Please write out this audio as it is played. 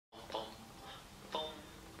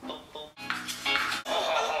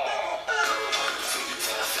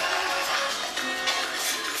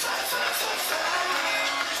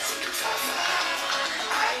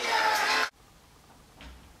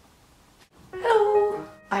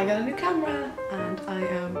I got a new camera and I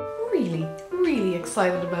am really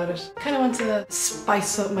excited about it. Kind of want to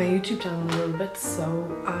spice up my YouTube channel a little bit,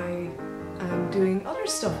 so I am doing other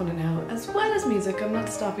stuff on it now as well as music. I'm not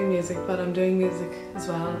stopping music, but I'm doing music as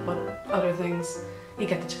well, but other things. You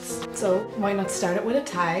get the gist. So why not start it with a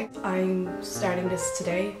tag? I'm starting this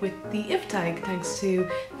today with the If tag, thanks to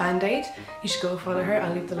Band-Aid. You should go follow her.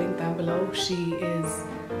 I'll leave the link down below. She is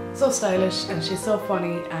so stylish and she's so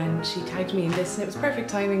funny, and she tagged me in this, and it was perfect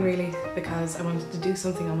timing really because I wanted to do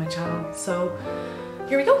something on my channel. So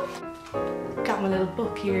here we go. Got my little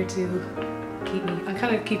book here to keep me. I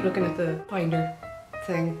kind of keep looking at the binder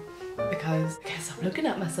thing because I can't stop looking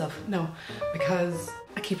at myself. No, because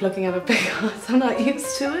I keep looking at it because I'm not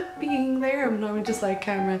used to it being there. I'm normally just like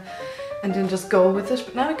camera and then just go with it,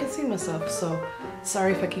 but now I can see myself, so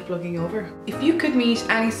sorry if I keep looking over. If you could meet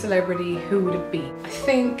any celebrity, who would it be? I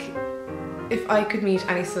think if I could meet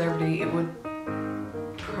any celebrity, it would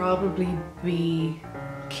probably be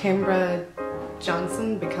Kimbra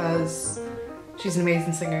Johnson, because she's an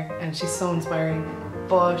amazing singer and she's so inspiring.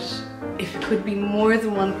 But if it could be more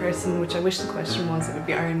than one person, which I wish the question was, it would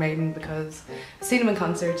be Iron Maiden, because I've seen them in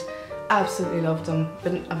concert, absolutely loved them.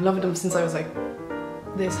 I've loved them since I was like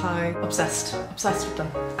this high, obsessed with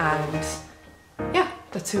them, and yeah,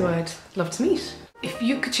 that's who I'd love to meet. If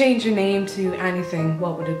you could change your name to anything,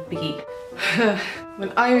 what would it be?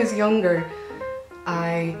 When I was younger,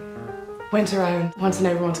 I went around wanting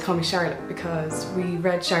everyone to call me Charlotte because we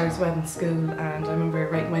read Charlotte's Web in school, and I remember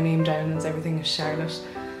writing my name down as everything is Charlotte,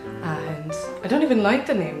 and I don't even like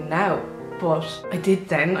the name now, but I did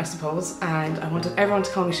then, I suppose, and I wanted everyone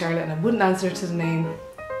to call me Charlotte, and I wouldn't answer to the name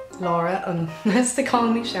Laura unless they call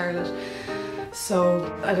me Charlotte.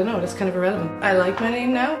 So I don't know, that's kind of irrelevant. I like my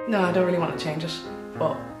name now. No, I don't really want to change it,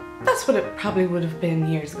 but that's what it probably would have been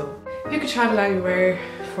years ago. If you could travel anywhere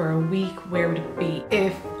for a week, where would it be?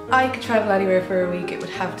 If I could travel anywhere for a week, it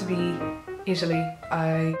would have to be Italy.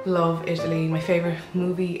 I love Italy. My favourite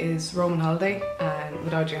movie is Roman Holiday, and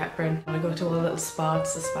with Audrey Hepburn. I go to all the little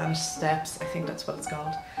spots, the Spanish Steps, I think that's what it's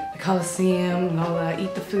called. The Colosseum and all that,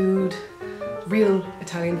 eat the food. Real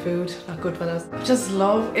Italian food, not Goodfellas. I just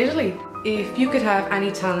love Italy. If you could have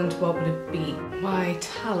any talent, what would it be? My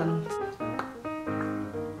talent?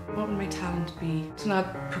 What would my talent be? To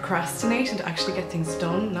not procrastinate and to actually get things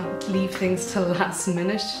done, not leave things till the last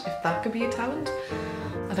minute, if that could be a talent.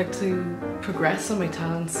 I'd like to progress on my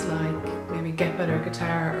talents, like maybe get better at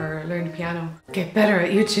guitar or learn the piano, get better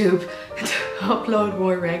at YouTube, and upload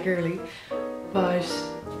more regularly. But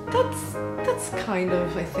that's kind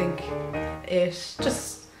of, I think, it.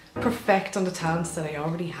 Just perfect on the talents that I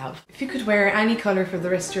already have. If you could wear any colour for the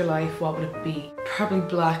rest of your life, what would it be? Probably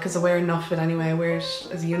black, because I wear enough of it anyway. I wear it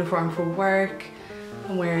as a uniform for work.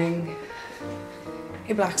 I'm wearing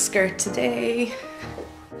a black skirt today.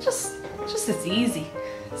 Just it's easy.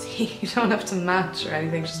 You don't have to match or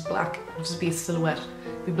anything, just black. It'll just be a silhouette,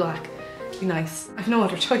 be black, be nice. I've no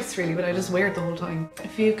other choice really, but I just wear it the whole time.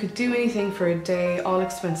 If you could do anything for a day, all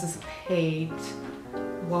expenses paid,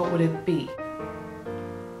 what would it be?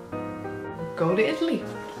 Go to Italy.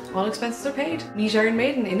 All expenses are paid. Meet Iron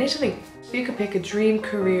Maiden in Italy. If you could pick a dream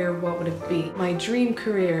career, what would it be? My dream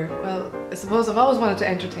career, well, I suppose I've always wanted to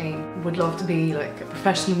entertain. Would love to be like a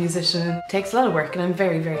professional musician. It takes a lot of work and I'm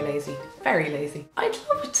very lazy. Very lazy. I'd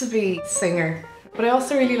love it to be a singer, but I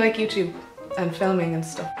also really like YouTube and filming and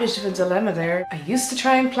stuff. Bit of a dilemma there. I used to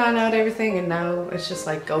try and plan out everything, and now it's just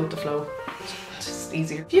like go with the flow. It's just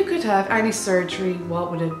easier. If you could have any surgery,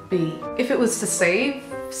 what would it be? If it was to save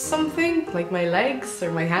something, like my legs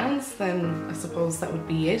or my hands, then I suppose that would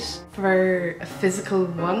be it. For a physical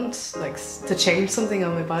want, like to change something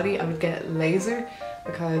on my body, I would get laser,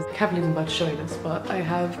 because I can't believe I'm about to show you this, but I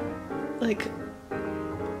have like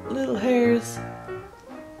little hairs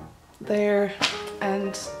there,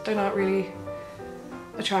 and they're not really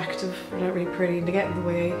attractive, they're not really pretty, and they get in the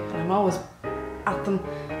way, and I'm always at them.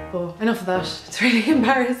 But enough of that, it's really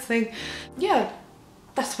embarrassing. Yeah,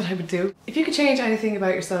 that's what I would do. If you could change anything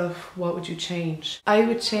about yourself, what would you change? I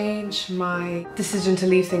would change my decision to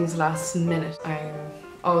leave things last minute. I'm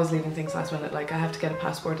always leaving things last minute. Like, I have to get a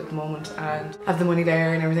passport at the moment and have the money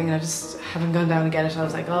there and everything, and I just haven't gone down and get it. I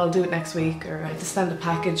was like, oh, I'll do it next week. Or I had to send a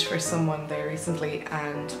package for someone there recently,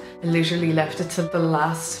 and I literally left it till the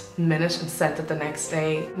last minute and sent it the next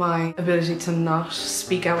day. My ability to not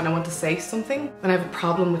speak out when I want to say something, when I have a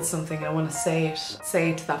problem with something and I want to say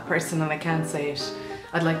it to that person and I can't say it,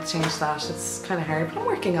 I'd like to change that. It's kind of hard, but I'm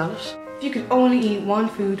working on it. If you could only eat one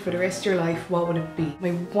food for the rest of your life, what would it be?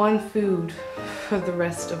 My one food for the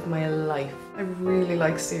rest of my life. I really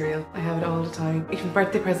like cereal. I have it all the time. Even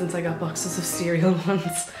birthday presents, I got boxes of cereal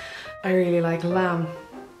once. I really like lamb.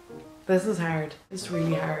 This is hard. It's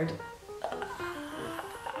really hard.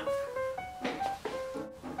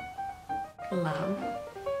 Lamb.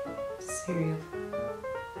 Cereal.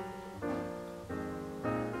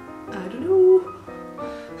 I don't know.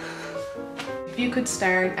 If you could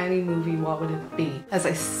star in any movie, what would it be? As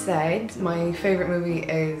I said, my favourite movie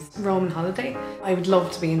is Roman Holiday. I would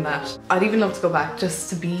love to be in that. I'd even love to go back just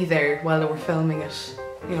to be there while they were filming it.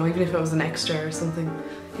 You know, even if it was an extra or something,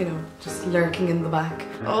 you know, just lurking in the back.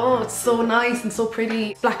 Oh, it's so nice and so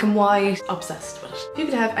pretty. Black and white. Obsessed with it. If you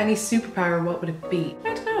could have any superpower, what would it be?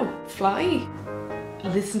 I don't know. Fly?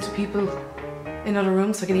 Listen to people in other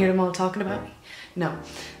rooms so I can hear them all talking about me? No.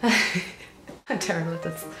 I'm terrible at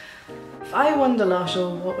this. If I won the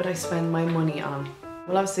lotto, what would I spend my money on?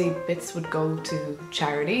 Well, obviously bits would go to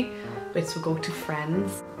charity, bits would go to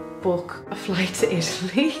friends, book a flight to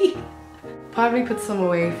Italy. Probably put some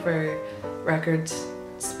away for record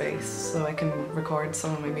space so I can record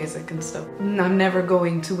some of my music and stuff. I'm never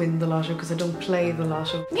going to win the lotto because I don't play the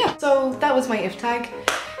lotto. Yeah, so that was my if tag.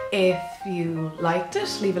 If you liked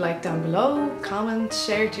it, leave a like down below, comment,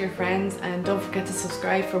 share it to your friends, and don't forget to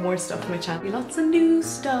subscribe for more stuff on my channel. Lots of new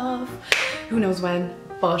stuff. Who knows when,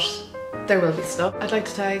 but there will be stuff. I'd like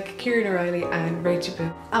to tag Kieran O'Reilly and Rachel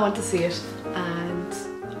Boo. I want to see it, and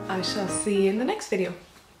I shall see you in the next video.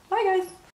 Bye guys!